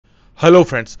Hello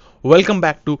friends, welcome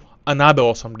back to another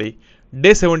awesome day,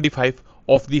 day 75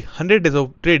 of the 100 days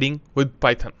of trading with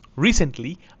Python.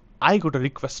 Recently, I got a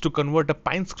request to convert a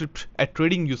Python script, a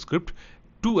trading use script,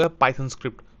 to a Python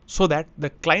script so that the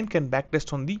client can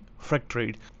backtest on the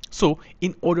freqtrade. So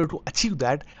in order to achieve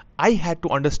that, I had to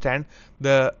understand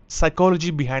the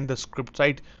psychology behind the script,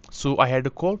 right? So I had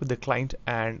a call with the client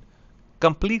and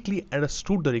completely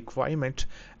understood the requirement,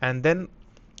 and then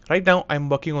right now I'm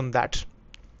working on that.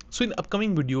 So in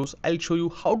upcoming videos, I'll show you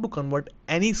how to convert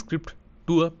any script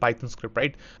to a Python script,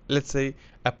 right? Let's say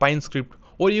a Python script,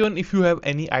 or even if you have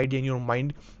any idea in your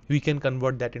mind, we can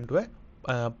convert that into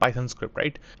a Python script,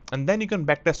 right? And then you can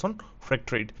backtest on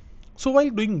freqtrade. So while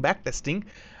doing backtesting,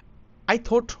 I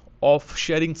thought of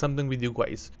sharing something with you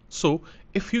guys. So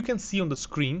if you can see on the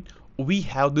screen, we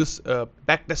have this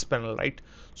backtest panel, right?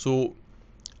 So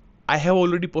I have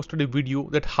already posted a video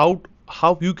that how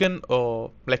you can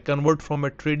like convert from a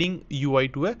trading UI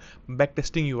to a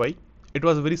backtesting UI. It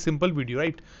was a very simple video,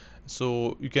 right?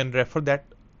 So you can refer that.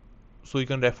 So you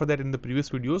can refer that in the previous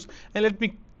videos, and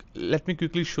let me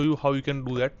quickly show you how you can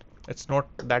do that. It's not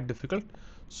that difficult.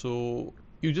 So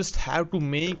you just have to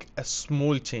make a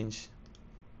small change,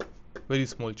 very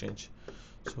small change.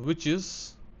 So which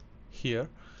is here.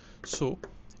 So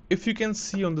if you can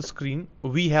see on the screen,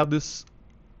 we have this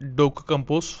docker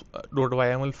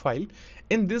compose.yml file.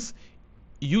 In this,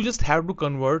 you just have to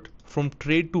convert from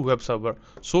trade to web server.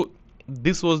 So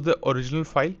this was the original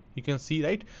file, you can see,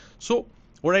 right? So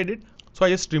what I did, so I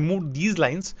just removed these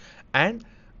lines and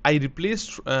I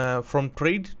replaced from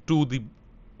trade to the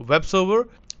web server,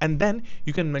 and then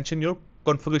you can mention your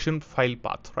configuration file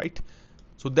path, right?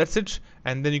 So that's it,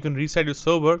 and then you can restart your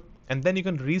server, and then you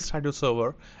can restart your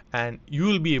server, and you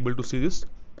will be able to see this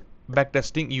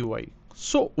backtesting UI.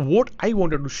 So what I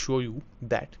wanted to show you,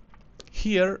 that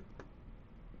here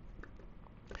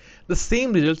the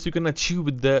same results you can achieve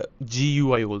with the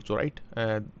GUI also, right?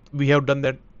 We have done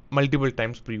that multiple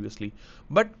times previously,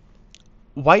 but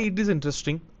why it is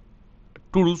interesting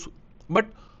to do but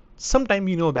sometimes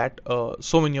you know that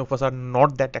so many of us are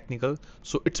not that technical,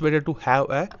 so it's better to have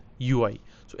a UI.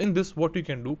 So in this, what you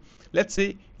can do, let's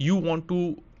say you want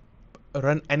to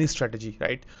run any strategy,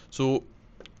 right? So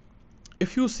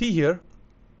if you see here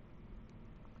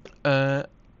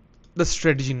the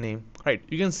strategy name, right,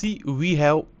 you can see we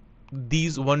have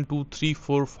these 1 2 3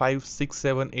 4 5 6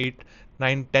 7 8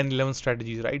 9 10 11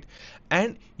 strategies, right?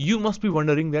 And you must be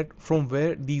wondering that from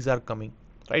where these are coming,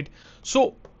 right?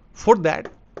 So for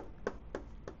that,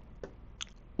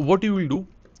 what you will do,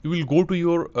 you will go to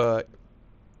your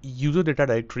user data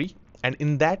directory, and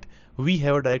in that we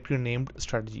have a directory named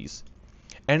strategies,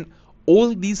 and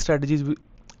all these strategies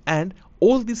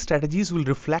will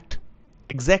reflect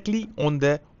exactly on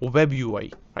the web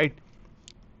UI, right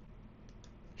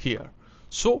here.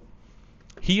 So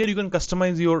here you can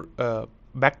customize your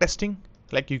backtesting,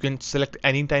 like you can select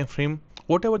any time frame,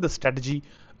 whatever the strategy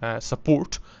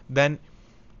support. Then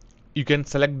you can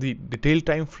select the detailed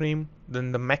time frame,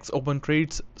 then the max open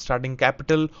trades, starting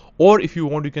capital, or if you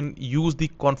want, you can use the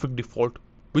config default,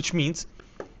 which means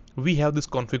we have this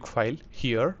config file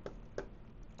here,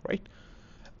 right?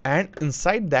 And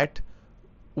inside that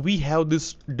we have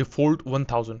this default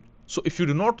 1000. So if you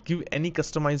do not give any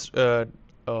customized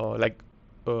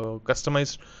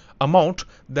customized amount,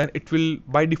 then it will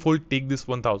by default take this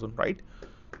 1000, right?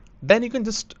 Then you can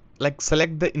just like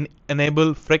select the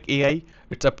enable freq AI,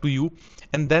 it's up to you,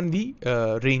 and then the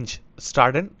range,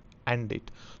 start and end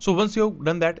date. So once you have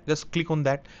done that, just click on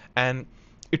that and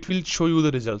it will show you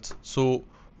the results. So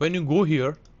when you go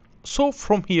here, so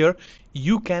from here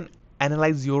you can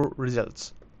analyze your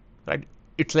results, right?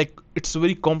 It's like it's a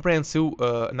very comprehensive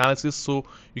analysis, so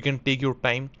you can take your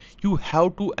time. You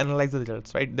have to analyze the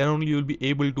results, right? Then only you will be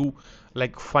able to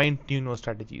like fine tune your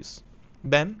strategies.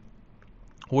 Then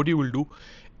what you will do,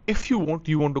 if you want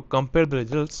to compare the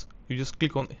results, you just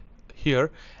click on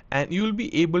here and you will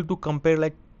be able to compare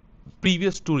like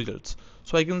previous two results.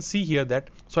 So I can see here that,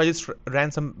 so I just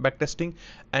ran some backtesting,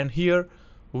 and here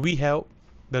we have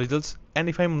the results, and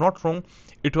if I'm not wrong,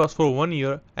 it was for 1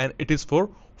 year and it is for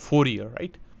 4 year,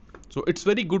 right? So it's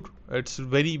very good, it's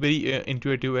very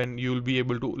intuitive, and you will be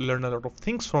able to learn a lot of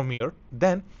things from here.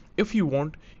 Then if you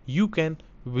want, you can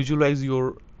visualize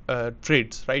your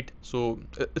trades, right? So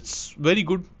it's very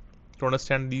good to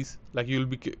understand these, like you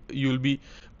will be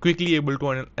quickly able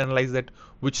to analyze that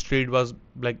which trade was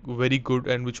like very good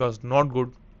and which was not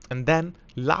good. And then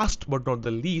last but not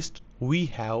the least, we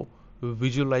have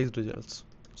visualized results.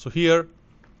 So here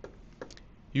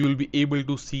you will be able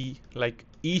to see like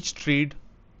each trade,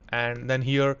 and then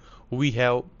here we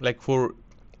have like for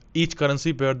each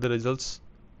currency pair the results,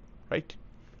 right?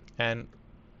 And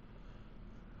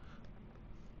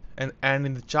and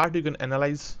in the chart you can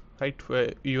analyze, right,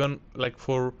 even like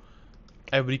for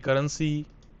every currency.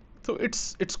 So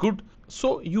it's good.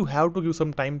 So you have to give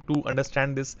some time to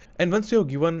understand this, and once you have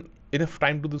given enough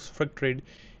time to this freq trade,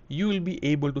 you will be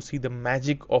able to see the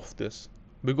magic of this,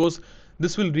 because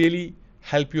this will really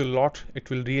help you a lot. It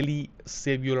will really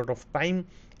save you a lot of time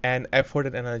and effort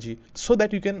and energy, so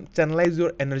that you can channelize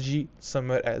your energy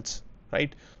somewhere else,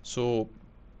 right? So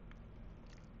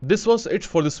this was it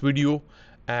for this video,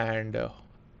 and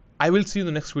I will see you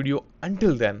in the next video.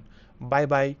 Until then, bye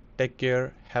bye, take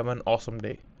care, have an awesome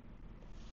day.